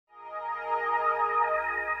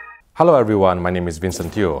Hello everyone, my name is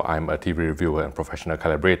Vincent Teo. I'm a TV reviewer and professional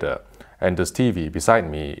calibrator. And this TV beside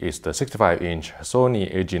me is the 65-inch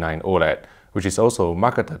Sony AG9 OLED, which is also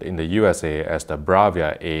marketed in the USA as the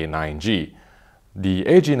Bravia A9G. The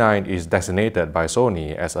AG9 is designated by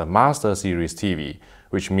Sony as a Master Series TV,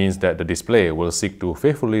 which means that the display will seek to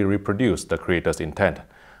faithfully reproduce the creator's intent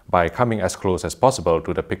by coming as close as possible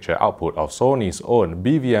to the picture output of Sony's own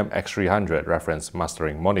BVM X300 reference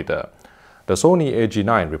mastering monitor. The Sony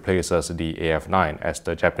AG9 replaces the AF9 as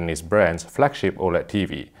the Japanese brand's flagship OLED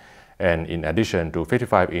TV, and in addition to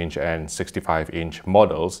 55-inch and 65-inch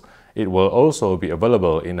models, it will also be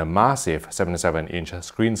available in a massive 77-inch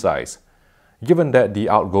screen size. Given that the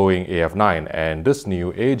outgoing AF9 and this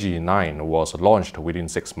new AG9 was launched within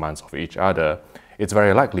 6 months of each other, it's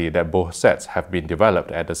very likely that both sets have been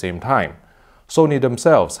developed at the same time. Sony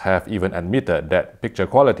themselves have even admitted that picture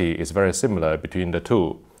quality is very similar between the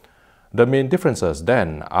two. The main differences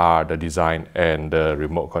then are the design and the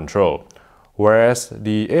remote control. Whereas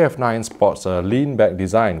the AF9 sports a lean-back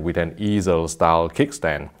design with an easel-style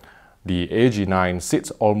kickstand, the AG9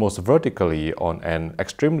 sits almost vertically on an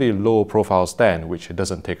extremely low-profile stand which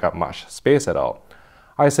doesn't take up much space at all.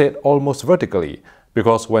 I said almost vertically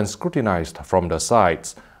because when scrutinized from the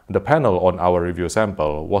sides, the panel on our review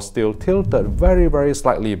sample was still tilted very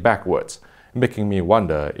slightly backwards, making me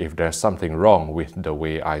wonder if there's something wrong with the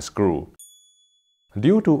way I screw.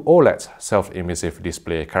 Due to OLED's self-emissive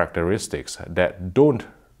display characteristics that don't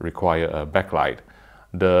require a backlight,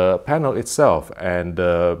 the panel itself and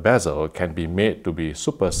the bezel can be made to be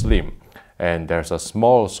super slim, and there's a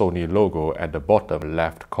small Sony logo at the bottom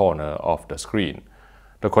left corner of the screen.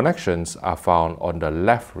 The connections are found on the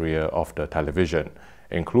left rear of the television,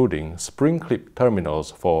 including spring clip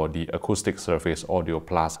terminals for the Acoustic Surface Audio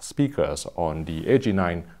Plus speakers on the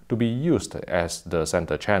AG9 to be used as the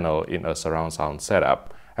center channel in a surround sound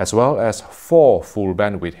setup, as well as 4 full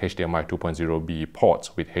bandwidth HDMI 2.0B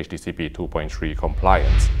ports with HDTV 2.3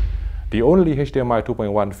 compliance. The only HDMI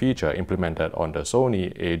 2.1 feature implemented on the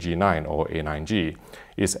Sony AG9 or A9G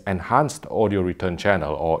is Enhanced Audio Return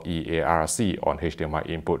Channel or EARC on HDMI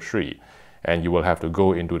input 3, and you will have to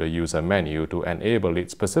go into the user menu to enable it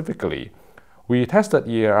specifically. We tested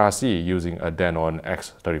EARC using a Denon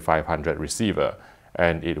X3500 receiver,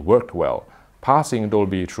 and it worked well, passing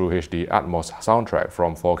Dolby True HD Atmos soundtrack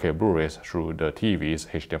from 4K Blu-rays through the TV's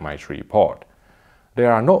HDMI 3 port.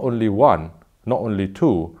 There are not only one, not only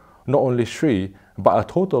two, not only three, but a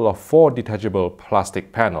total of 4 detachable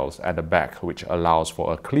plastic panels at the back, which allows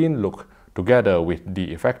for a clean look together with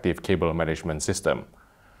the effective cable management system.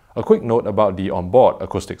 A quick note about the onboard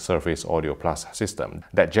Acoustic Surface Audio Plus system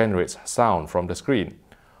that generates sound from the screen.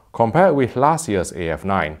 Compared with last year's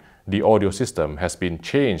AF9, the audio system has been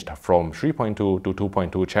changed from 3.2 to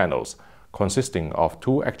 2.2 channels, consisting of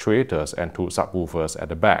 2 actuators and 2 subwoofers at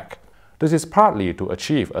the back. This is partly to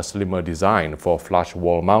achieve a slimmer design for flush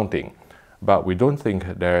wall mounting, but we don't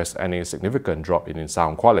think there's any significant drop in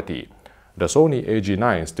sound quality. The Sony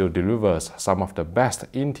AG9 still delivers some of the best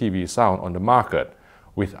in-TV sound on the market,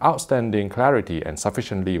 with outstanding clarity and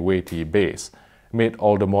sufficiently weighty bass, made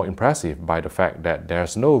all the more impressive by the fact that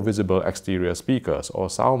there's no visible exterior speakers or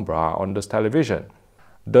soundbar on this television.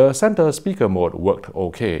 The center speaker mode worked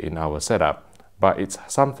okay in our setup, but it's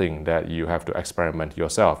something that you have to experiment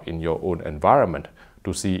yourself in your own environment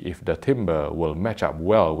to see if the timbre will match up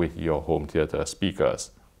well with your home theater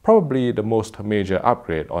speakers. Probably the most major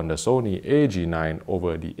upgrade on the Sony AG9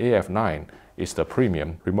 over the AF9 is the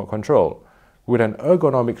premium remote control, with an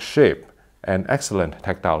ergonomic shape and excellent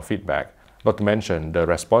tactile feedback, not to mention the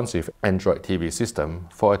responsive Android TV system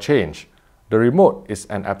for a change. The remote is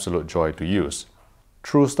an absolute joy to use.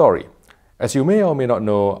 True story. As you may or may not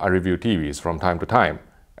know, I review TVs from time to time,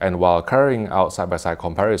 and while carrying out side-by-side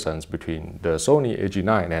comparisons between the Sony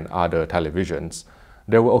AG9 and other televisions,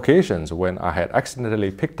 there were occasions when I had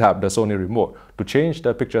accidentally picked up the Sony remote to change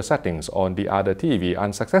the picture settings on the other TV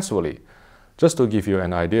unsuccessfully, just to give you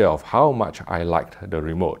an idea of how much I liked the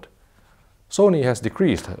remote. Sony has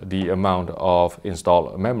decreased the amount of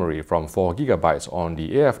installed memory from 4 GB on the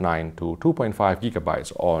AF9 to 2.5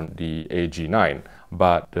 GB on the AG9,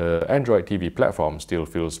 but the Android TV platform still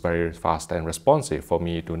feels very fast and responsive for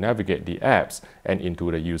me to navigate the apps and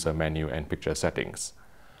into the user menu and picture settings.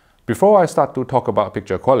 Before I start to talk about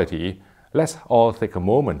picture quality, let's all take a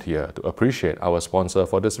moment here to appreciate our sponsor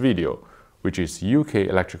for this video, which is UK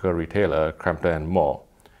electrical retailer Crampton & More.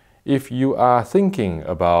 If you are thinking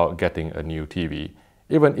about getting a new TV,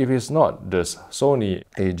 even if it's not this Sony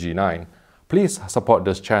AG9, please support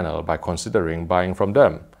this channel by considering buying from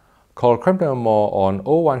them. Call Crampton & More on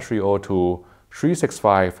 01302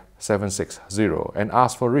 365760 and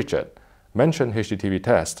ask for Richard. Mention HDTV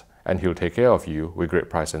test and he'll take care of you with great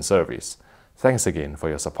price and service. Thanks again for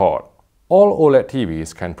your support. All OLED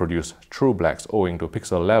TVs can produce true blacks owing to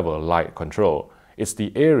pixel-level light control. It's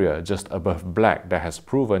the area just above black that has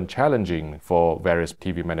proven challenging for various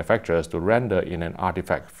TV manufacturers to render in an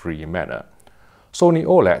artifact-free manner. Sony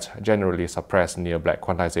OLEDs generally suppress near-black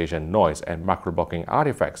quantization noise and macro-blocking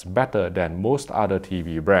artifacts better than most other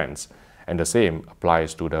TV brands, and the same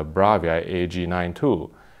applies to the Bravia A9G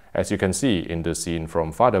too, as you can see in the scene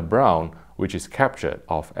from Father Brown, which is captured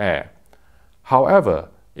off-air. However,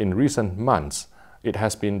 in recent months, it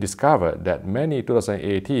has been discovered that many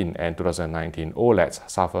 2018 and 2019 OLEDs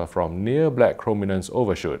suffer from near-black chrominance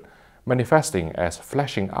overshoot, manifesting as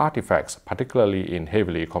flashing artifacts, particularly in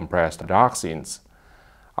heavily compressed dark scenes.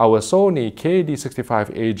 Our Sony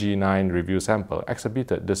KD-65AG9 review sample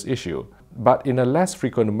exhibited this issue, but in a less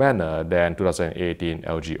frequent manner than 2018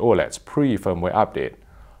 LG OLED's pre-firmware update.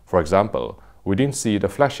 For example, we didn't see the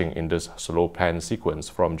flashing in this slow pan sequence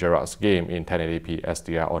from Gerard's game in 1080p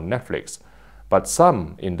SDR on Netflix, but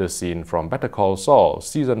some in the scene from Better Call Saul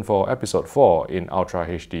Season 4 Episode 4 in Ultra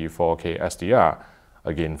HD 4K SDR,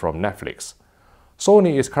 again from Netflix.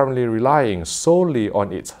 Sony is currently relying solely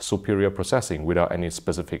on its superior processing without any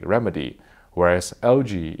specific remedy, whereas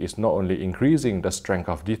LG is not only increasing the strength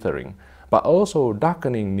of dithering, but also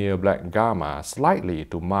darkening near-black gamma slightly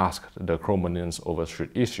to mask the chrominance overshoot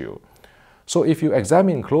issue. So if you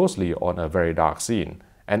examine closely on a very dark scene,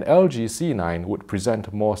 an LG C9 would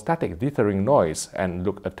present more static dithering noise and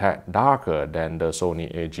look a tad darker than the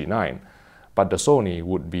Sony AG9, but the Sony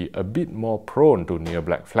would be a bit more prone to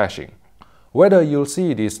near-black flashing. Whether you'll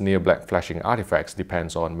see these near-black flashing artifacts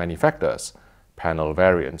depends on many factors: panel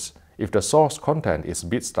variance, if the source content is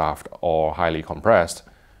bit-stuffed or highly compressed,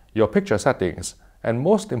 your picture settings, and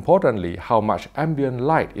most importantly, how much ambient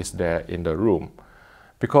light is there in the room.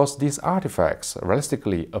 Because these artifacts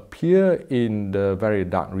realistically appear in the very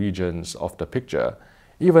dark regions of the picture,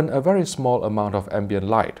 even a very small amount of ambient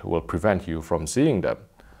light will prevent you from seeing them.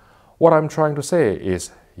 What I'm trying to say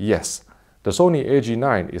is, yes, the Sony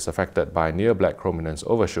AG9 is affected by near-black chrominance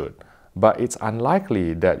overshoot, but it's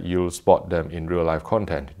unlikely that you'll spot them in real-life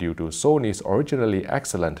content due to Sony's originally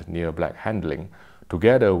excellent near-black handling,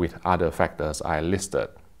 together with other factors I listed.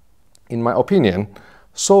 In my opinion,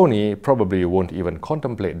 Sony probably won't even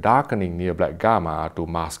contemplate darkening near-black gamma to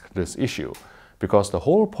mask this issue, because the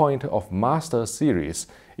whole point of Master series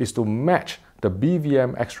is to match the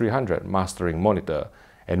BVM X300 mastering monitor,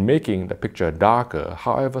 and making the picture darker,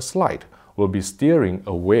 however slight, will be steering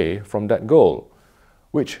away from that goal.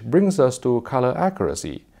 Which brings us to color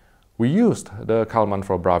accuracy. We used the Kalman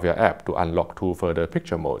for Bravia app to unlock two further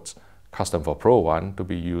picture modes, Custom for Pro 1 to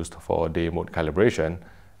be used for day mode calibration,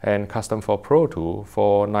 and Custom for Pro 2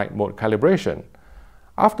 for night mode calibration.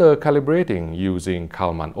 After calibrating using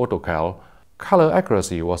Kalman AutoCal, color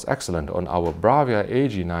accuracy was excellent on our Bravia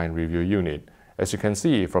AG9 review unit, as you can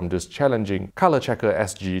see from this challenging Color Checker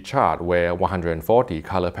SG chart where 140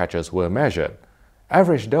 color patches were measured.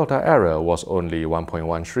 Average delta error was only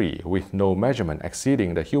 1.13, with no measurement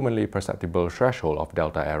exceeding the humanly perceptible threshold of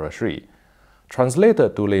delta error 3.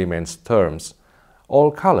 Translated to layman's terms, all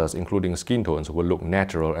colors, including skin tones, will look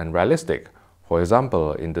natural and realistic. For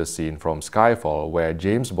example, in the scene from Skyfall where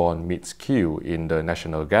James Bond meets Q in the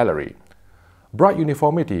National Gallery. Bright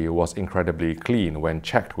uniformity was incredibly clean when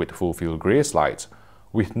checked with full-field gray slides,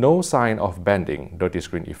 with no sign of bending, dirty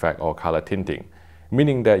screen effect or color tinting,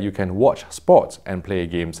 meaning that you can watch sports and play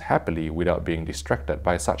games happily without being distracted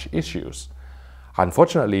by such issues.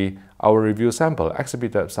 Unfortunately, our review sample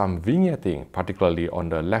exhibited some vignetting, particularly on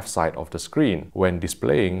the left side of the screen, when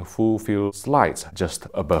displaying full-field slides just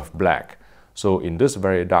above black. So in this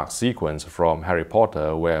very dark sequence from Harry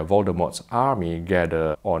Potter where Voldemort's army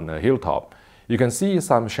gather on a hilltop, you can see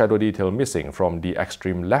some shadow detail missing from the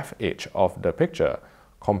extreme left edge of the picture,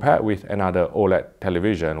 compared with another OLED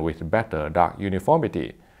television with better dark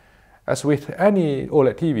uniformity. As with any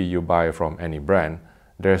OLED TV you buy from any brand,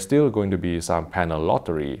 there's still going to be some panel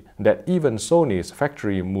lottery that even Sony's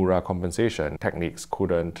factory Mura compensation techniques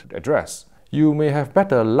couldn't address. You may have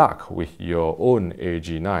better luck with your own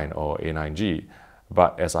AG9 or A9G,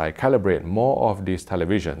 but as I calibrate more of these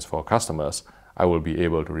televisions for customers, I will be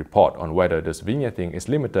able to report on whether this vignetting is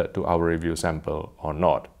limited to our review sample or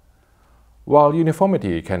not. While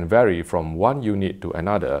uniformity can vary from one unit to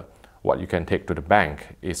another, what you can take to the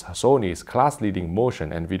bank is Sony's class-leading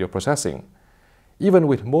motion and video processing. Even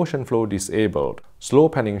with motion flow disabled, slow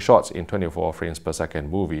panning shots in 24 frames per second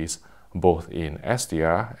movies, both in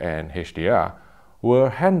SDR and HDR, were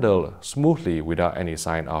handled smoothly without any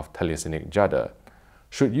sign of telecinic judder.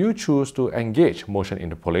 Should you choose to engage motion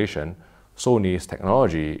interpolation, Sony's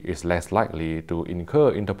technology is less likely to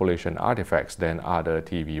incur interpolation artifacts than other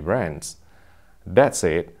TV brands. That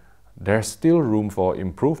said, there's still room for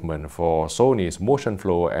improvement for Sony's motion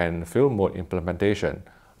flow and film mode implementation,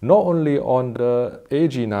 not only on the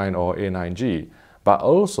AG9 or A9G, but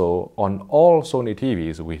also on all Sony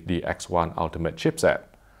TVs with the X1 Ultimate chipset.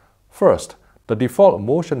 First, the default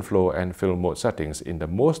motion flow and film mode settings in the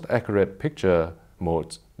most accurate picture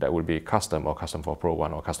modes, that would be Custom or Custom for Pro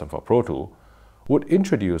 1 or Custom for Pro 2, would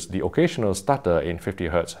introduce the occasional stutter in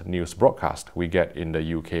 50Hz news broadcast we get in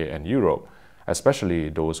the UK and Europe, especially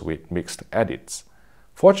those with mixed edits.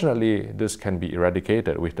 Fortunately, this can be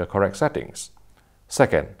eradicated with the correct settings.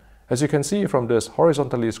 Second, as you can see from this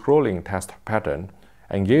horizontally scrolling test pattern,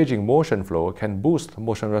 engaging motion flow can boost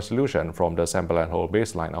motion resolution from the sample and hold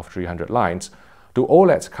baseline of 300 lines to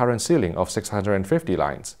OLED's current ceiling of 650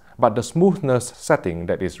 lines. But the smoothness setting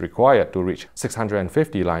that is required to reach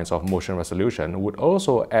 650 lines of motion resolution would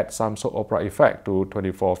also add some soap opera effect to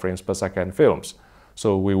 24 frames per second films.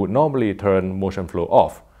 So we would normally turn motion flow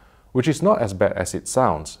off, which is not as bad as it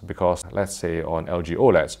sounds, because let's say on LG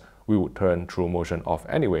OLEDs, we would turn true motion off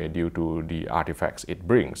anyway due to the artifacts it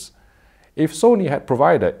brings. If Sony had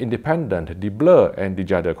provided independent deblur and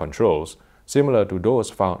dejudder controls, similar to those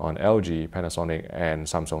found on LG, Panasonic and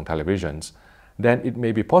Samsung televisions, then it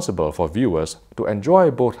may be possible for viewers to enjoy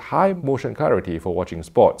both high motion clarity for watching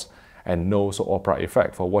sports and no soap opera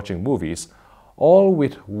effect for watching movies, all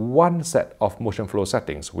with one set of motion flow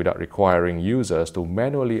settings without requiring users to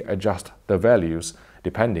manually adjust the values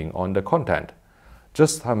depending on the content.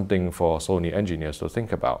 Just something for Sony engineers to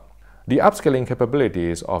think about. The upscaling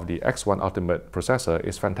capabilities of the X1 Ultimate processor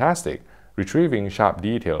is fantastic, retrieving sharp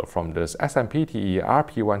detail from this SMPTE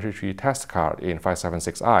RP133 test card in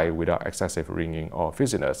 576i without excessive ringing or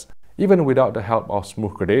fuzziness. Even without the help of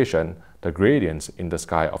smooth gradation, the gradients in the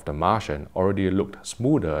sky of the Martian already looked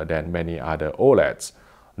smoother than many other OLEDs,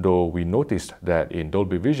 though we noticed that in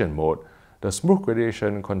Dolby Vision mode, the smooth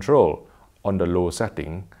gradation control on the low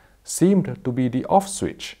setting seemed to be the off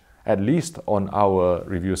switch, at least on our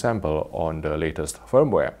review sample on the latest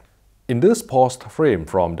firmware. In this paused frame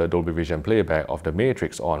from the Dolby Vision playback of The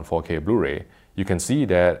Matrix on 4K Blu-ray, you can see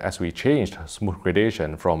that as we changed smooth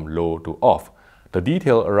gradation from low to off, the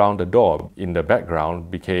detail around the door in the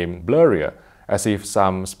background became blurrier, as if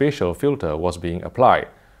some spatial filter was being applied.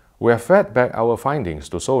 We have fed back our findings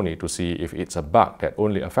to Sony to see if it's a bug that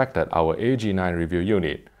only affected our AG9 review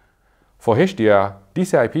unit. For HDR,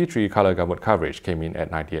 DCI-P3 color gamut coverage came in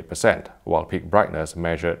at 98%, while peak brightness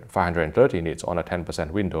measured 530 nits on a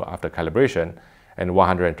 10% window after calibration and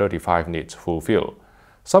 135 nits full fill.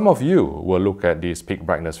 Some of you will look at these peak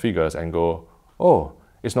brightness figures and go, "Oh,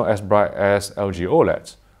 it's not as bright as LG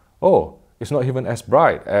OLEDs. Oh, it's not even as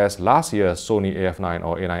bright as last year's Sony AF9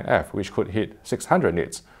 or A9F, which could hit 600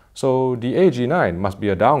 nits, so the AG9 must be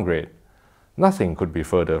a downgrade." Nothing could be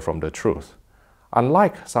further from the truth.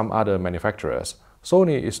 Unlike some other manufacturers,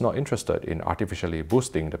 Sony is not interested in artificially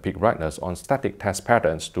boosting the peak brightness on static test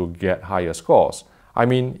patterns to get higher scores. I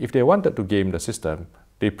mean, if they wanted to game the system,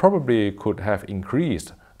 they probably could have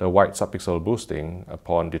increased the white subpixel boosting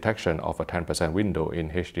upon detection of a 10% window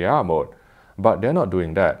in HDR mode, but they're not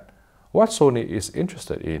doing that. What Sony is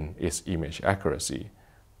interested in is image accuracy,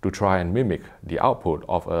 to try and mimic the output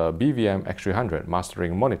of a BVM X300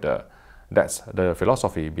 mastering monitor. That's the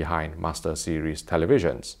philosophy behind Master Series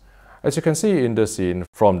televisions. As you can see in the scene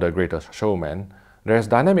from The Greatest Showman, there's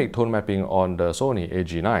dynamic tone mapping on the Sony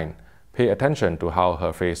AG9. Pay attention to how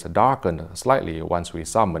her face darkened slightly once we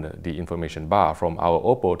summoned the information bar from our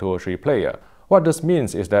Oppo 203 player. What this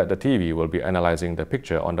means is that the TV will be analyzing the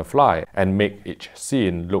picture on the fly and make each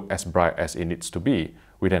scene look as bright as it needs to be,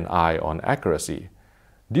 with an eye on accuracy.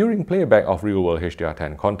 During playback of real-world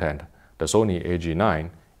HDR10 content, the Sony AG9,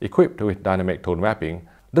 equipped with dynamic tone mapping,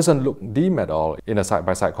 doesn't look dim at all in a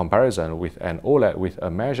side-by-side comparison with an OLED with a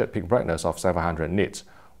measured peak brightness of 700 nits.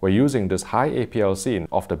 We're using this high APL scene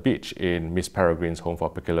of the beach in Miss Peregrine's Home for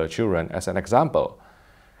Peculiar Children as an example.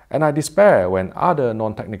 And I despair when other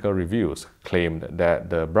non-technical reviews claimed that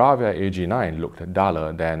the Bravia AG9 looked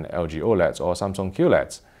duller than LG OLEDs or Samsung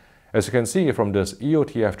QLEDs. As you can see from this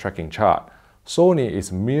EOTF tracking chart, Sony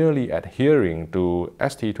is merely adhering to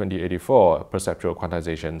ST2084 perceptual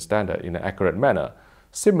quantization standard in an accurate manner,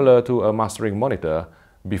 similar to a mastering monitor,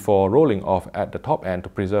 before rolling off at the top end to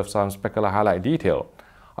preserve some specular highlight detail,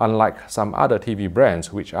 unlike some other TV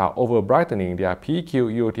brands which are over-brightening their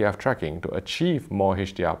PQ EOTF tracking to achieve more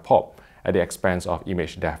HDR pop at the expense of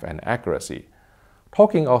image depth and accuracy.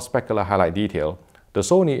 Talking of specular highlight detail, the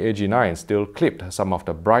Sony AG9 still clipped some of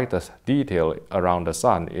the brightest detail around the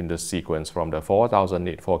sun in the sequence from the 4000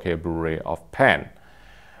 nit 4K Blu-ray of Pan.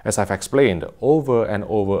 As I've explained over and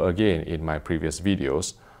over again in my previous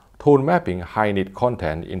videos, tone mapping high-nit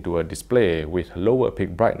content into a display with lower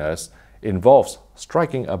peak brightness involves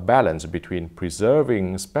striking a balance between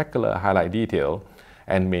preserving specular highlight detail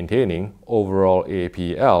and maintaining overall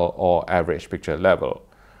APL or average picture level.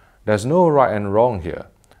 There's no right and wrong here,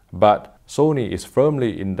 but Sony is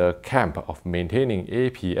firmly in the camp of maintaining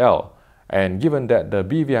APL, and given that the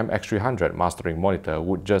BVM X300 mastering monitor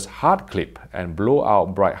would just hard clip and blow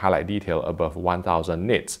out bright highlight detail above 1000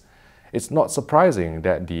 nits, it's not surprising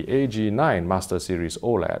that the AG9 Master Series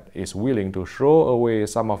OLED is willing to throw away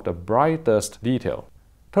some of the brightest detail.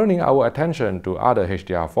 Turning our attention to other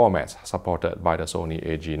HDR formats supported by the Sony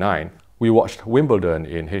AG9, we watched Wimbledon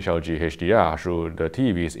in HLG HDR through the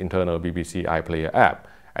TV's internal BBC iPlayer app,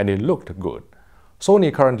 and it looked good.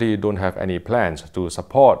 Sony currently don't have any plans to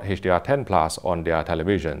support HDR10 Plus on their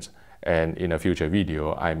televisions, and in a future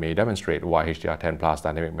video, I may demonstrate why HDR10 Plus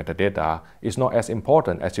dynamic metadata is not as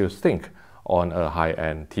important as you think on a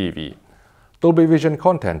high-end TV. Dolby Vision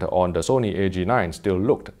content on the Sony AG9 still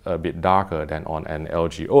looked a bit darker than on an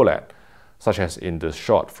LG OLED, such as in this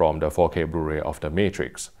shot from the 4K Blu-ray of The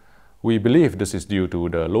Matrix. We believe this is due to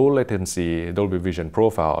the low-latency Dolby Vision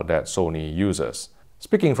profile that Sony uses.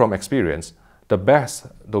 Speaking from experience, the best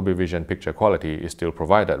Dolby Vision picture quality is still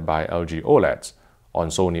provided by LG OLEDs. On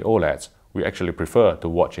Sony OLEDs, we actually prefer to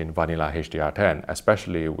watch in vanilla HDR10,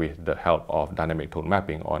 especially with the help of dynamic tone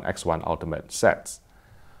mapping on X1 Ultimate sets.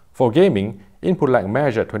 For gaming, input lag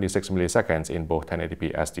measured 26 milliseconds in both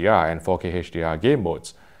 1080p SDR and 4K HDR game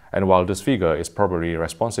modes, and while this figure is probably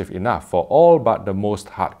responsive enough for all but the most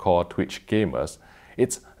hardcore Twitch gamers,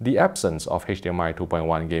 it's the absence of HDMI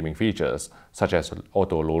 2.1 gaming features such as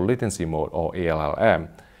Auto Low Latency Mode or ALLM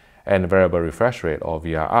and Variable Refresh Rate or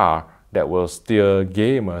VRR that will steer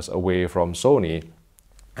gamers away from Sony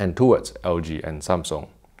and towards LG and Samsung.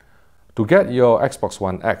 To get your Xbox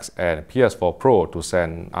One X and PS4 Pro to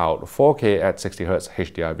send out 4K at 60Hz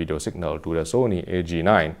HDR video signal to the Sony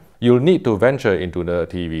AG9, you'll need to venture into the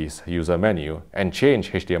TV's user menu and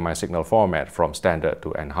change HDMI signal format from standard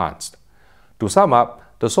to enhanced. To sum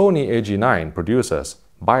up, the Sony AG9 produces,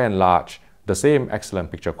 by and large, the same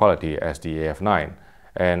excellent picture quality as the AF9,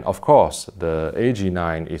 and of course, the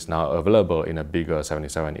AG9 is now available in a bigger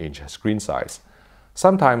 77-inch screen size.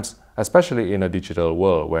 Sometimes, especially in a digital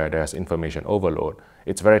world where there's information overload,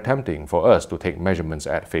 it's very tempting for us to take measurements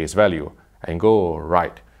at face value and go,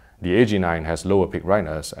 right, the AG9 has lower peak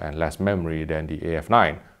brightness and less memory than the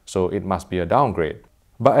AF9, so it must be a downgrade.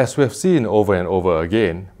 But as we've seen over and over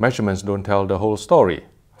again, measurements don't tell the whole story.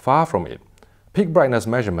 Far from it. Peak brightness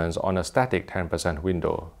measurements on a static 10%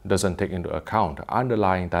 window doesn't take into account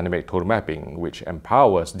underlying dynamic tone mapping, which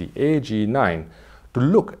empowers the AG9 to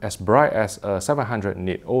look as bright as a 700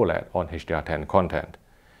 nit OLED on HDR10 content.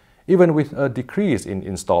 Even with a decrease in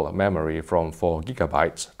installed memory from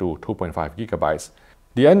 4GB to 2.5GB,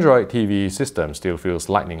 the Android TV system still feels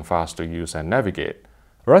lightning fast to use and navigate.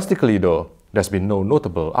 Rustically though, there's been no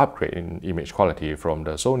notable upgrade in image quality from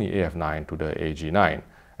the Sony AF9 to the AG9,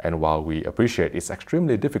 and while we appreciate it's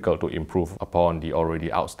extremely difficult to improve upon the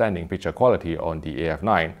already outstanding picture quality on the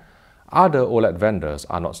AF9, other OLED vendors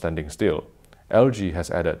are not standing still. LG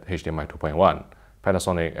has added HDMI 2.1,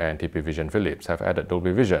 Panasonic and TP Vision Philips have added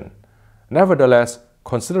Dolby Vision. Nevertheless,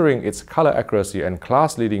 considering its color accuracy and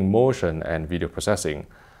class-leading motion and video processing,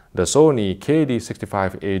 the Sony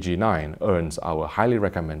KD-65AG9 earns our highly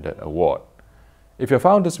recommended award. If you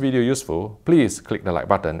found this video useful, please click the like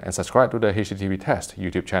button and subscribe to the HDTV Test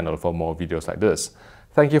YouTube channel for more videos like this.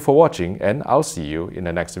 Thank you for watching, and I'll see you in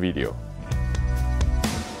the next video.